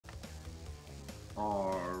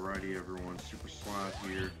Alrighty everyone, Super Slot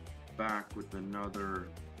here, back with another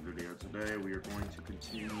video. Today we are going to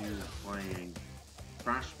continue playing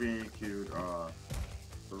Crash Bandicoot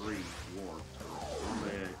 3 Warped on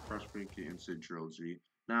the Crash Bandicoot Instant Trilogy.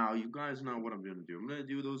 Now, you guys know what I'm going to do. I'm going to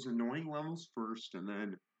do those annoying levels first, and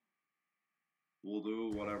then we'll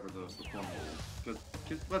do whatever the fun levels.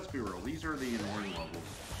 Because, let's be real, these are the annoying levels.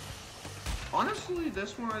 Honestly,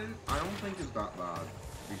 this one I don't think is that bad,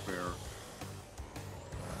 to be fair.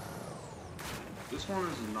 This one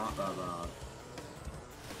is not that bad.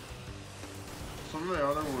 Some of the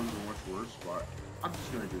other ones are much worse, but I'm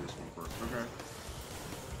just gonna do this one first, okay?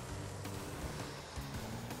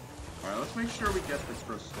 Alright, let's make sure we get the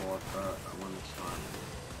crystal when it's time.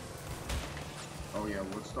 Oh yeah,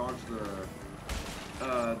 let's dodge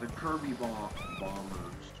the Kirby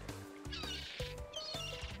bombers.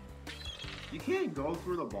 You can't go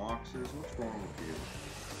through the boxes, what's wrong with you?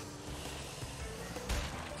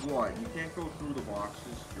 What? You can't go through the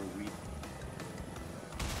boxes? You're weak.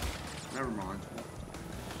 Never mind.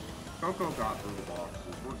 Coco got through the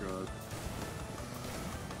boxes. We're good.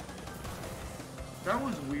 That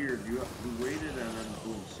was weird. You waited and then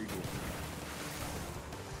boom, Seagull.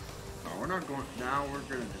 No, we're not going. Now we're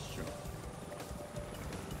gonna just chill.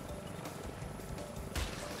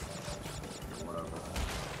 Okay, whatever.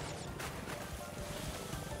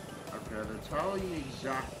 Okay, they're telling you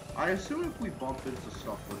exact. I assume if we bump into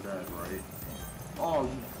stuff, we're dead, right? Oh,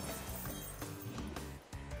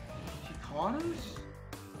 he caught us?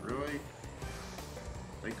 Really?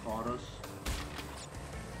 They caught us?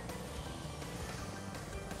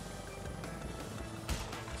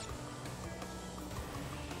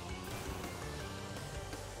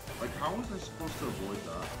 Like, how was I supposed to avoid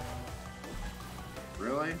that?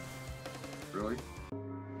 Really? Really?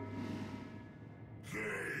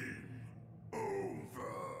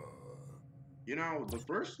 You know, the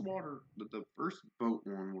first boat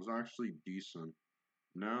one was actually decent.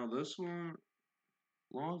 Now this one,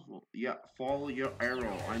 yeah, follow your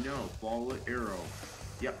arrow. I know, follow the arrow.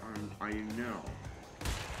 Yeah, I know.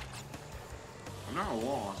 I'm not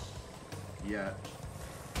lost yet.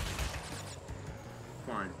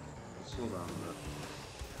 Fine, let's slow down a bit.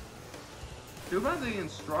 Too bad the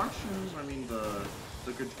instructions. I mean, the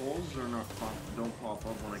controls are not don't pop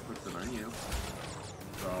up when I click the menu.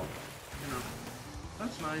 So. You know,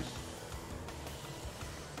 that's nice.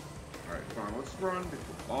 Alright, fine, let's run.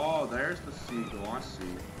 Oh, there's the seagull, I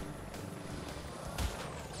see.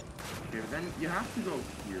 Okay, then you have to go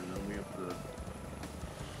here, and then we have to...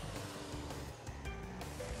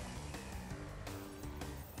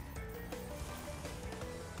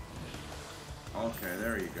 Okay,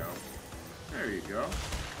 there you go. There you go.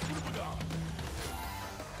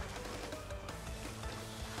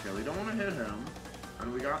 Okay, we don't want to hit him. And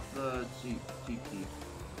we got the Tiki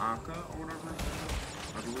Aka or whatever it is.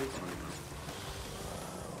 I believe. I don't know.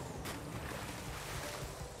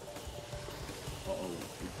 Uh-oh.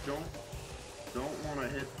 We don't want to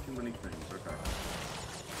hit too many things. Okay.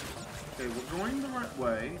 Okay, we're going the right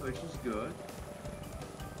way, which is good.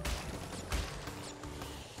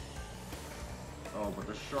 Oh, but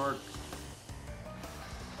the shark.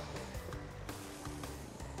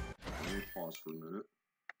 Let me pause for a minute.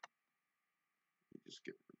 Just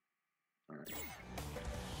get. Alright.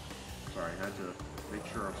 Sorry, I had to make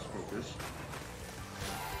sure I was focused.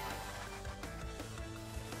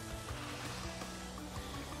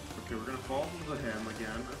 Okay, we're gonna fall to him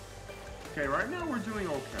again. Okay, right now we're doing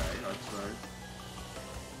okay, I'd say.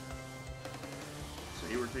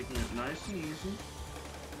 See, we're taking it nice and easy.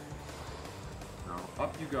 Now,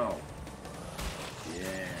 up you go.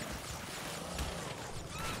 Yeah.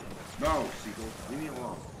 No, Seagull, leave me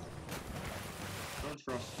alone. Don't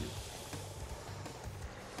trust you.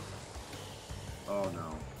 Oh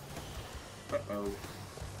no. Uh-oh.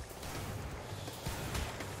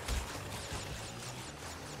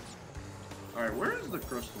 Alright, where is the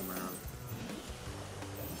crystal, man?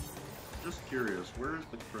 Just curious, where is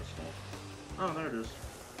the crystal? Oh, there it is.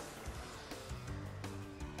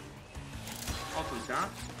 I'll take that.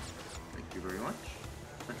 Thank you very much.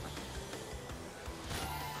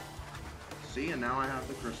 See, and now I have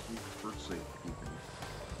the crystal for safekeeping.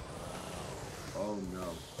 Oh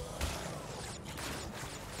no.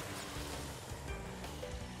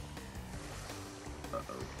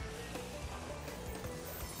 Uh-oh.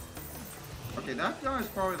 Okay, that guy is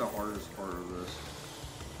probably the hardest part of this.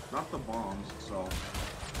 Not the bombs itself.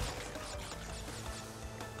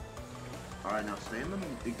 Alright, now stay in the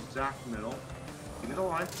exact middle. Give me the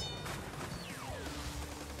life.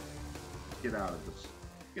 Get out of this.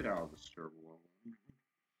 Get out of this terrible level.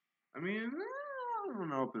 I mean, I don't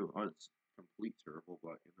know if it's complete terrible,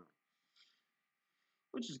 but you know.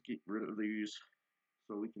 Let's just get rid of these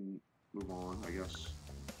so we can move on, I guess.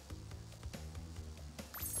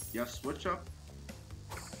 Yes, switch up.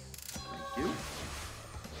 Thank you.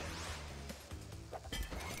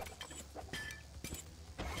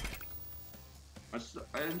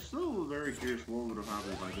 I'm still very curious what would have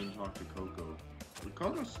happened if I didn't talk to Coco. Would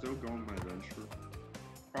Coco still go on my adventure?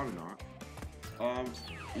 Probably not.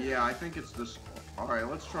 Yeah, I think it's this. Alright,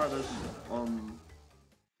 let's try this,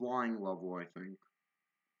 flying level, I think.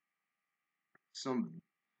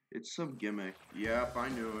 It's some gimmick. Yep, I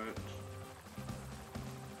knew it.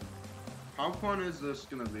 How fun is this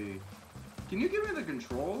gonna be? Can you give me the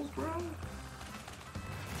controls, bro?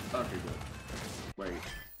 Okay, good. Wait.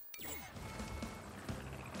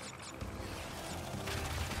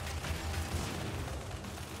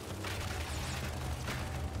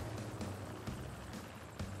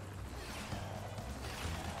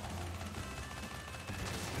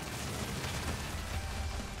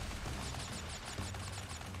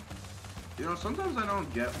 You know, sometimes I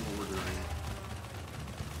don't get what we're doing.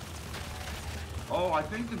 Oh, I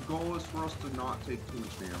think the goal is for us to not take too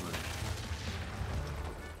much damage.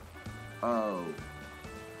 Oh.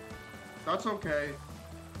 That's okay.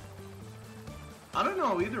 I don't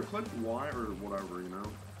know, either click Y or whatever, you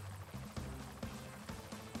know?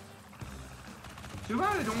 Too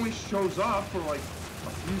bad it only shows up for like a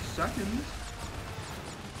few seconds.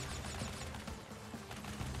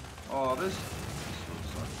 Oh, this one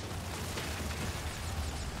sucks.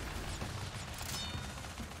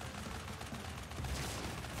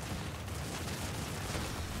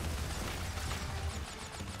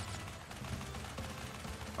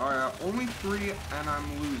 Alright, only 3 and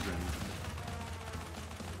I'm losing.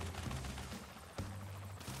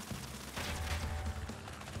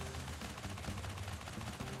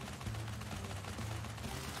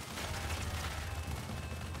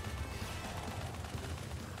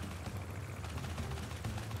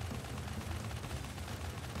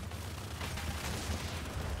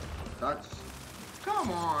 That's... Come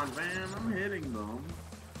on, man, I'm hitting them.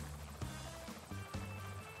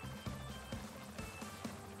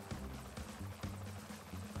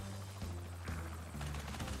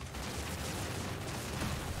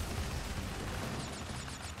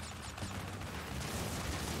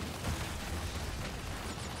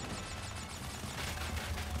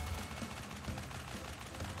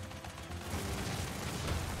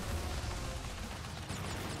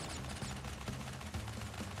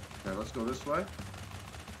 Okay, let's go this way.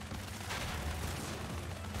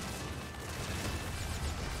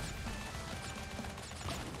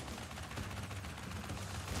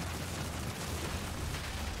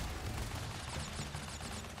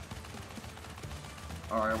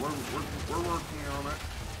 Alright, we're working on it.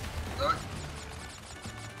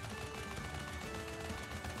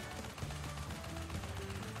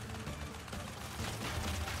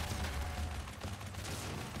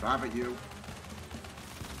 Grab at you.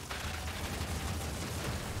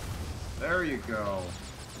 There you go.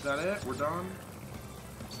 Is that it? We're done?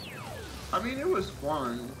 I mean, it was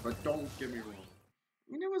fun, but don't get me wrong.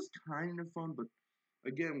 I mean, it was kind of fun, but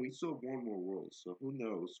again, we still have one more world, so who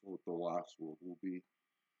knows what the last world will be.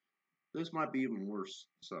 This might be even worse,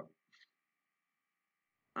 so.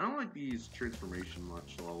 I don't like these transformation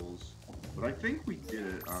much levels, but I think we did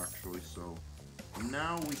it, actually, so.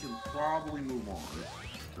 Now we can probably move on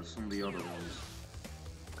to some of the other ones.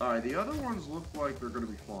 Alright, the other ones look like they're gonna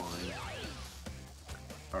be fine.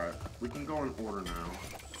 Alright, we can go in order now.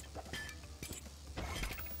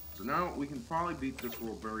 So now we can probably beat this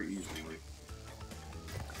world very easily.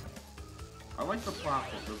 I like the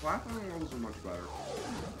platform. The platform levels are much better.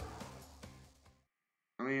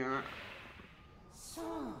 I mean,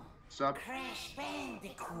 So, Crash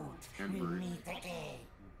Bandicoot, we meet again.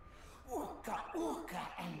 Ooka Ooka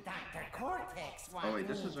and Dr. Cortex want me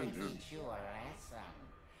to teach you a lesson.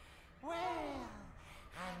 Well,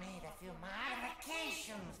 I made a few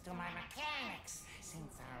modifications to my mechanics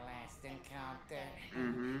since our last encounter.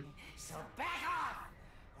 So back off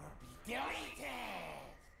or be deleted.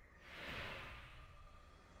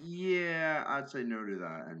 Yeah, I'd say no to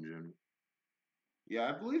that engine. Yeah,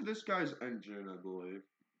 I believe this guy's engine, I believe.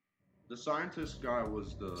 The scientist guy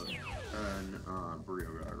was the Brio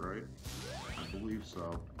guy, right? I believe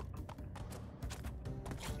so.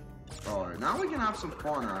 Alright, now we can have some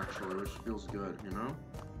fun, actually, which feels good, you know?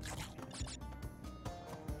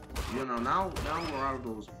 You know, now we're out of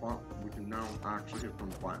those, we can now actually get from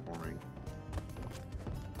platforming.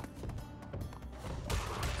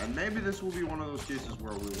 And maybe this will be one of those cases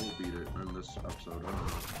where we will beat it in this episode. I don't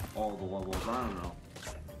know. All the levels, I don't know.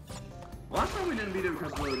 Last time we didn't beat it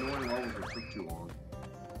because the annoying levels that took too long.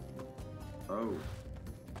 Oh.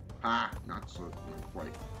 Ah, not so, not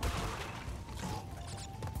quite.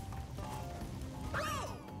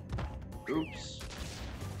 Oops.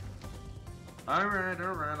 Alright,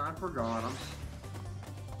 I forgot.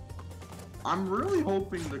 I'm really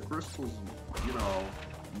hoping the crystal's, you know,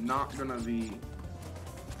 not gonna be,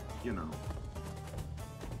 you know.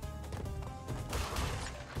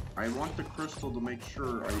 I want the crystal to make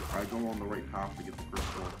sure I go on the right path to get the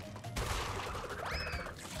crystal.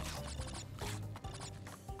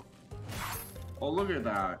 Oh, look at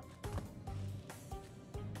that.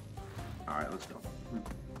 Alright, let's go.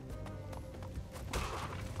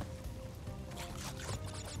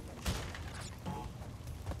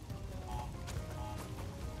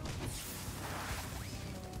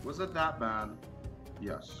 Was it that bad?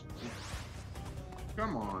 Yes.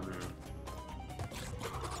 Come on, dude.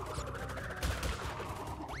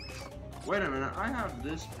 Wait a minute, I have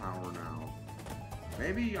this power now.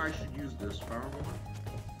 Maybe I should use this power more?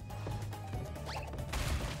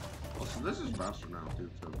 Oh, so this is faster now, too.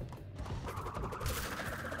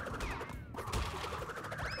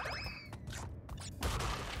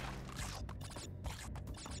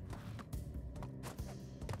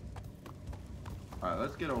 Alright,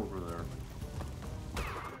 let's get over there.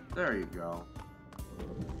 There you go.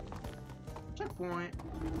 Checkpoint.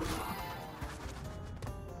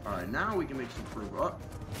 Alright, now we can make some proof. Oh.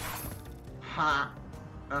 Ha!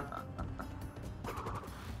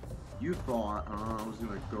 You thought I was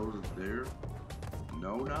gonna go there?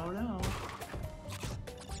 No.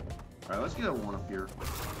 Alright, let's get a one up here.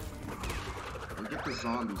 And get the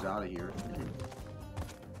zombies out of here.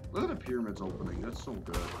 Look at the pyramids opening. That's so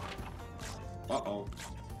good. Uh-oh.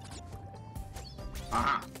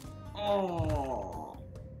 Ah! Oh!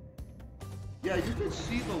 Yeah, you can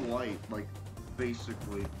see the light, like,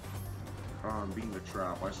 basically, being the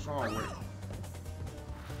trap. I saw it.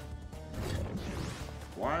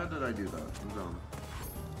 Why did I do that? I'm done.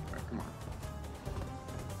 Alright, come on.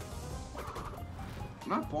 I'm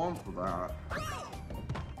not falling for that.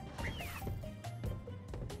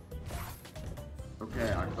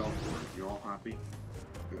 Okay, I fell for it. You all happy?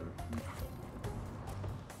 Good.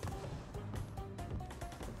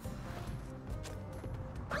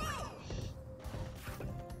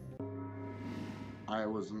 I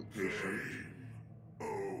wasn't patient.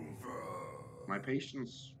 My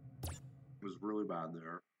patience was really bad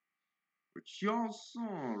there. Which y'all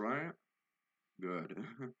saw, right? Good.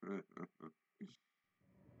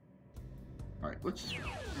 Alright, let's...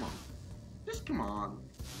 Come on. Just come on.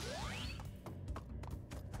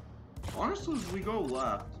 Honestly, if we go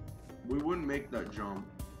left, we wouldn't make that jump.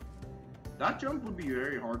 That jump would be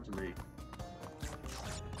very hard to make.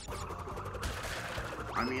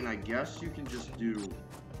 I mean, I guess you can just do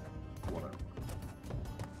whatever.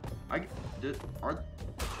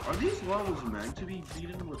 Are these levels meant to be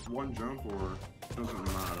beaten with one jump, or doesn't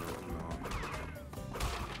matter? No.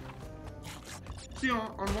 See,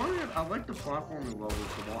 on one hand, I like the platforming levels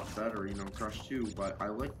a lot better, you know, Crush 2, but I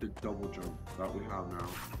like the double jump that we have now.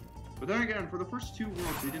 But then again, for the first two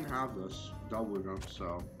worlds, we didn't have this double jump,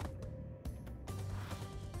 so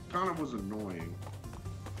kind of was annoying.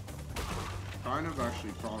 Kind of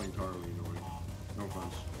actually probably entirely annoying. No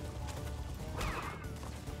offense.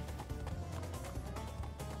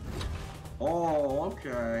 Oh,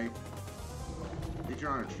 okay. You're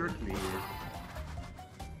trying to trick me here.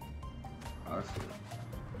 That's it.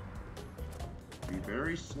 Be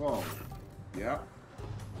very slow. Yep.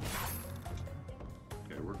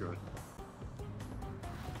 Okay, we're good.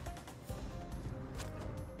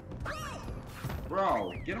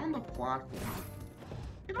 Bro, get on the platform.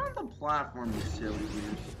 Get on the platform, you silly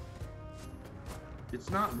goose. It's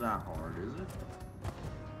not that hard, is it?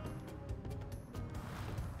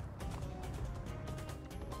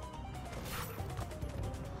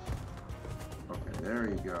 Okay, there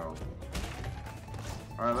you go.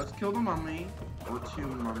 Alright, let's kill the mummy. Or two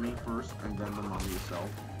mummy first, and then the mummy itself.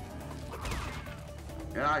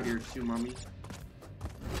 Get out of here, two mummy.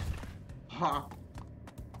 Ha!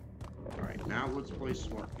 Alright, now let's play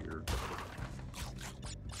smart here.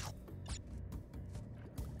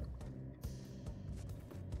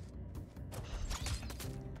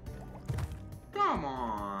 Come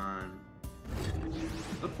on!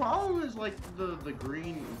 The problem is like the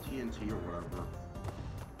green TNT or whatever.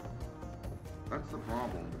 That's the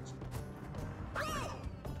problem.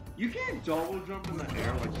 You can't double jump in the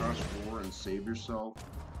air like Crash 4 and save yourself.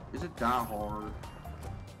 Is it that hard?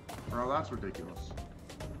 Bro, that's ridiculous.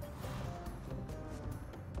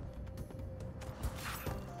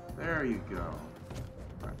 There you go.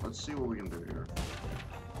 Alright, let's see what we can do here.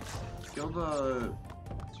 Kill the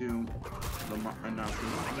two. And now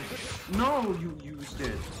no, you used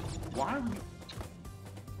it. Why would you?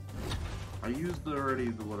 I used already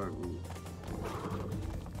the what I ooh.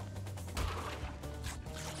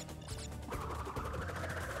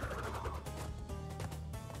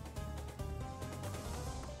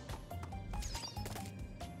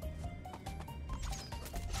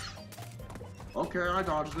 Okay, I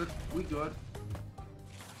dodged it. We good.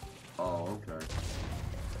 Oh, okay.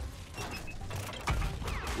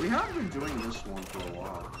 We have been doing this one for a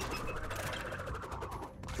while.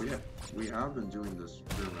 We have been doing this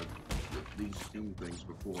pyramid, these steam things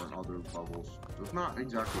before in other levels. So it's not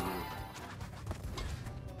exactly new.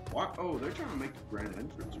 What? Oh, they're trying to make a grand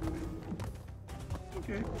entrance for me.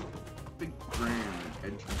 Okay. Big grand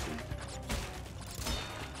entrance.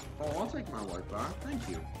 Oh, I'll take my life back. Thank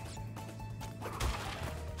you.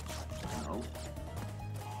 No.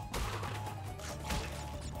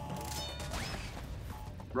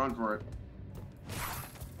 Run for it.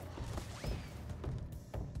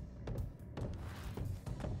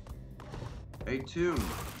 Hey, Toon,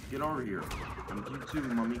 get over here. I'm you too,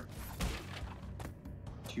 mummy.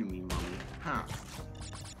 To me, mummy. Ha.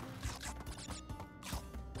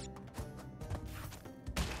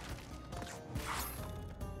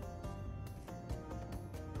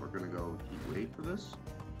 We're gonna go wait for this.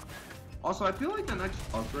 Also, I feel like the next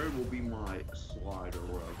upgrade will be my slide or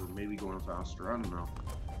whatever. Maybe going faster. I don't know.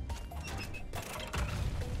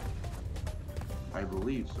 I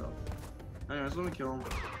believe so. Anyways, let me kill him.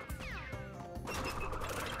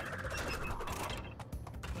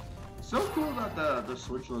 So cool that the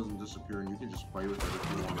switch doesn't disappear and you can just play with it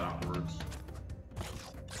if you want afterwards.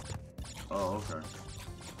 Oh, okay.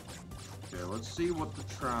 Okay, let's see what the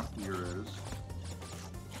trap here is.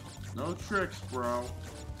 No tricks, bro.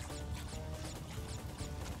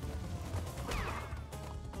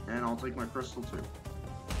 And I'll take my crystal too.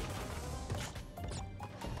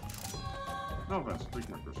 No offense, take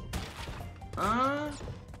my crystal.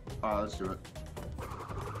 Let's do it.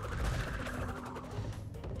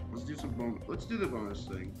 Let's do some bonus. Let's do the bonus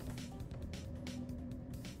thing.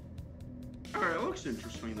 Alright, it looks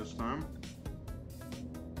interesting this time.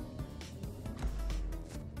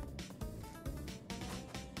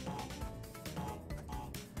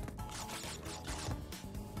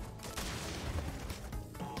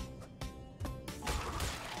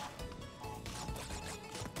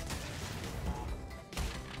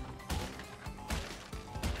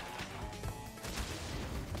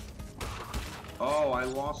 Oh, I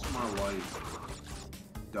lost my life.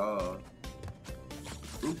 Duh.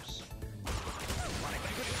 Oops.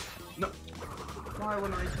 No. Why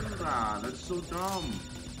would I do that? That's so dumb.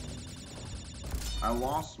 I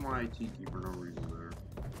lost my tiki for no reason there.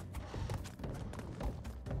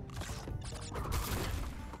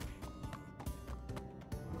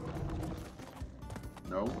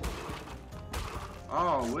 No.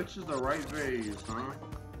 Oh, which is the right vase, huh?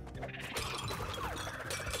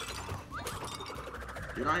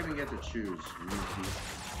 You don't even get to choose.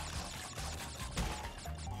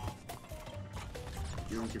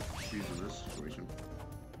 You don't get to choose in this situation.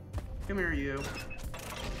 Come here, you.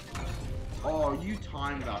 Oh, you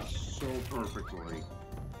timed that so perfectly.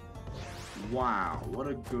 Wow, what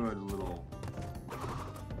a good little...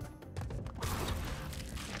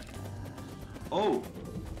 Oh!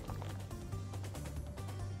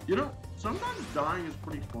 You know, sometimes dying is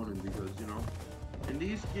pretty fun because, you know, in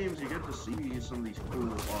these games you get to see some of these cool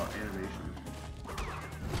animations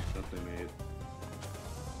that they made.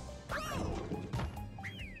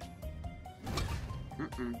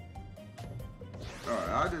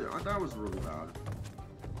 Alright, that was really bad.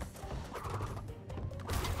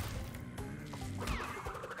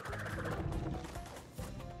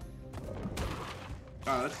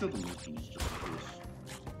 Let's kill the monkeys just in case.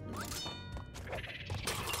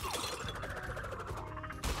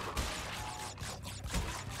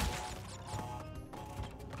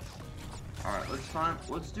 Alright,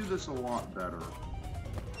 let's do this a lot better.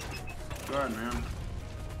 Go ahead, man.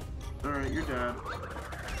 Alright, you're dead.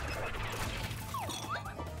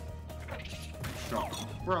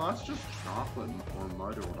 Bro, that's just chocolate or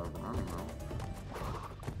mud or whatever, I don't know.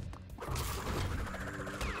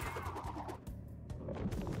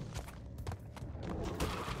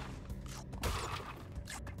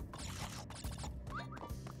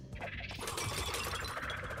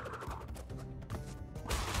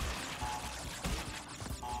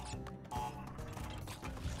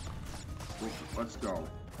 Let's go.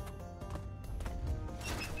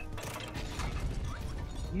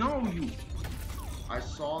 No, you... I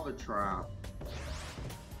saw the trap.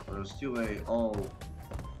 But it was too late. Oh.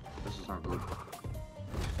 This is not good.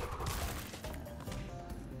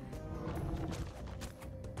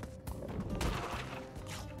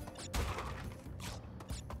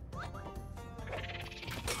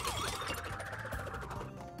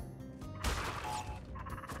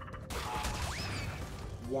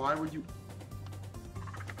 why would you?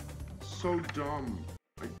 So dumb.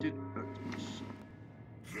 I did that.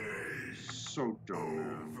 So dumb,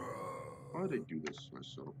 man. Why did I do this to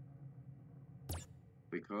myself?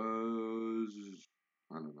 Because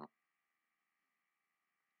I don't know.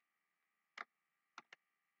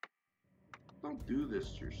 Don't do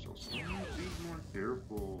this to yourself. Be more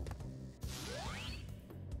careful.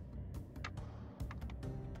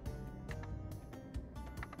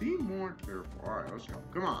 Be more careful. Alright, let's go.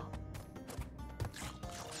 Come on.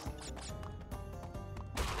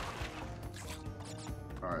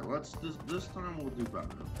 Alright, let's this time we'll do better,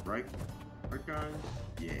 right? Right guys?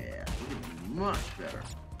 Yeah, we're gonna be much better.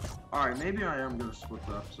 Alright, maybe I am gonna split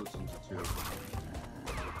the episodes into two.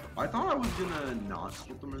 I thought I was gonna not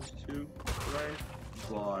split them into two today,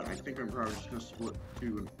 but I think I'm probably just gonna split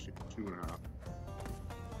two and a half.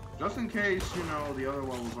 Just in case, you know, the other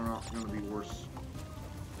levels are not gonna be worse.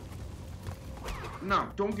 No,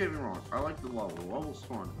 don't get me wrong. I like the level. The level's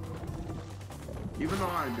fun. Even though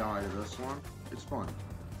I died at this one, it's fun.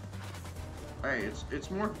 Hey,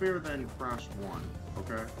 it's more fair than Crash 1,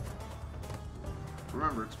 okay?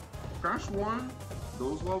 Remember, it's Crash 1,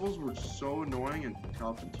 those levels were so annoying and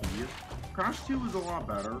tough and tedious. Crash 2 was a lot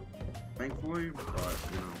better, thankfully, but,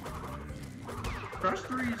 you know. Crash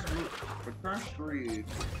 3 is... But Crash 3,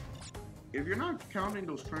 if you're not counting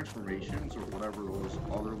those transformations or whatever those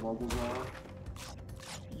other levels are,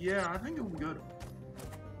 yeah, I think it'll be good.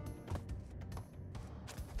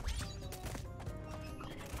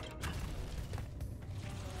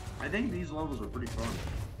 I think these levels are pretty fun.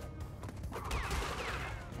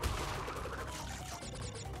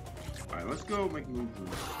 Alright, let's go make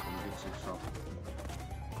movements and get some stuff.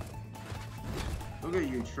 Look at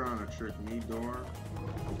you trying to trick me, door.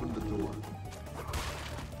 Open the door.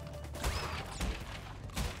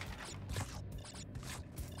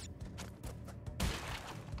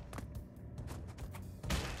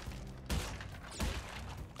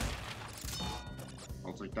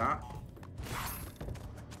 I'll take that.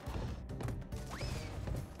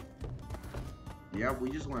 Yeah,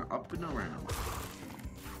 we just went up and around.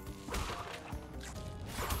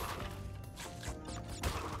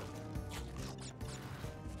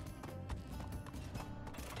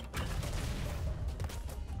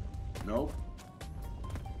 Nope.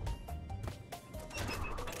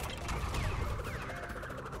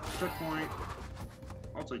 Checkpoint.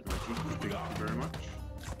 I'll take my cheeky. Thank you very much.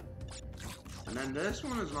 And then this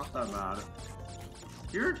one is not that bad.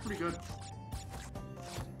 Here it's pretty good.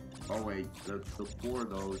 Oh wait, the floor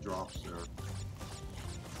though drops there.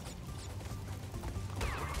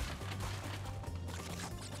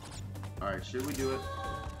 Alright, should we do it?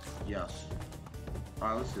 Yes.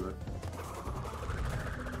 Alright, let's do it.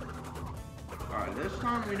 Alright, this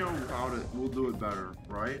time we know how to, we'll do it better,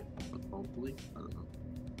 right? But hopefully, I don't know.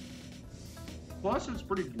 Plus, it's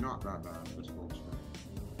pretty not that bad, this close.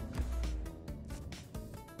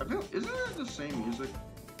 I feel, isn't it the same music?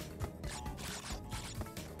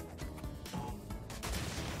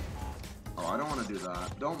 Oh, I don't want to do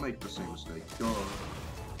that. Don't make the same mistake. Go.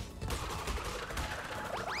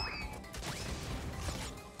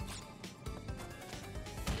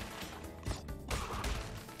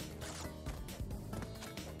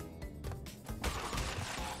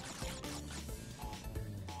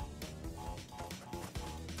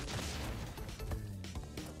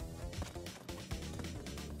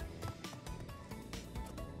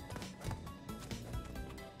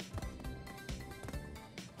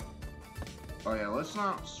 Oh yeah, let's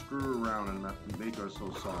not screw around and make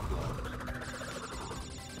ourselves soft lives.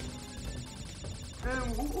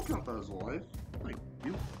 And we'll count that as a life. Like,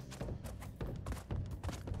 you.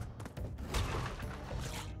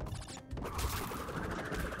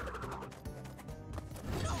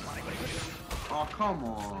 Oh, come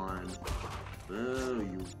on. Boo,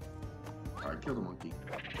 you. Alright, kill the monkey.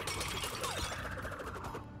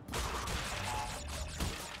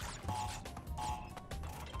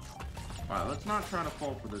 Alright, let's not try to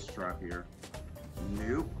fall for this trap here.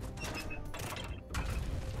 Nope.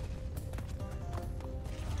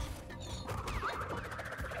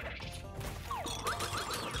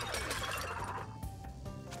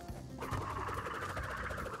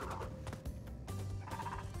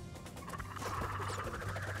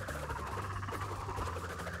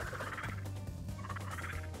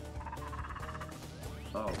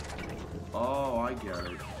 Oh. Oh, I get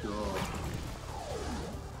it. Duh.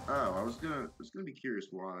 Oh, I was gonna be curious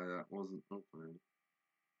why that wasn't open.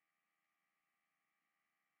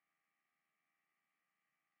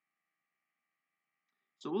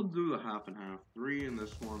 So we'll do a half and half. 3 in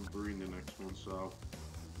this one, 3 in the next one, so.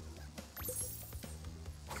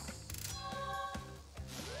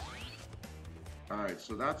 Alright,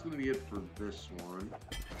 so that's going to be it for this one.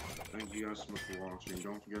 Thank you guys so much for watching.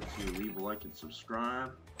 Don't forget to leave a like and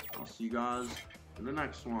subscribe. I'll see you guys in the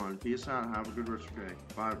next one. Peace out. Have a good rest of your day.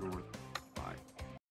 Bye, everyone.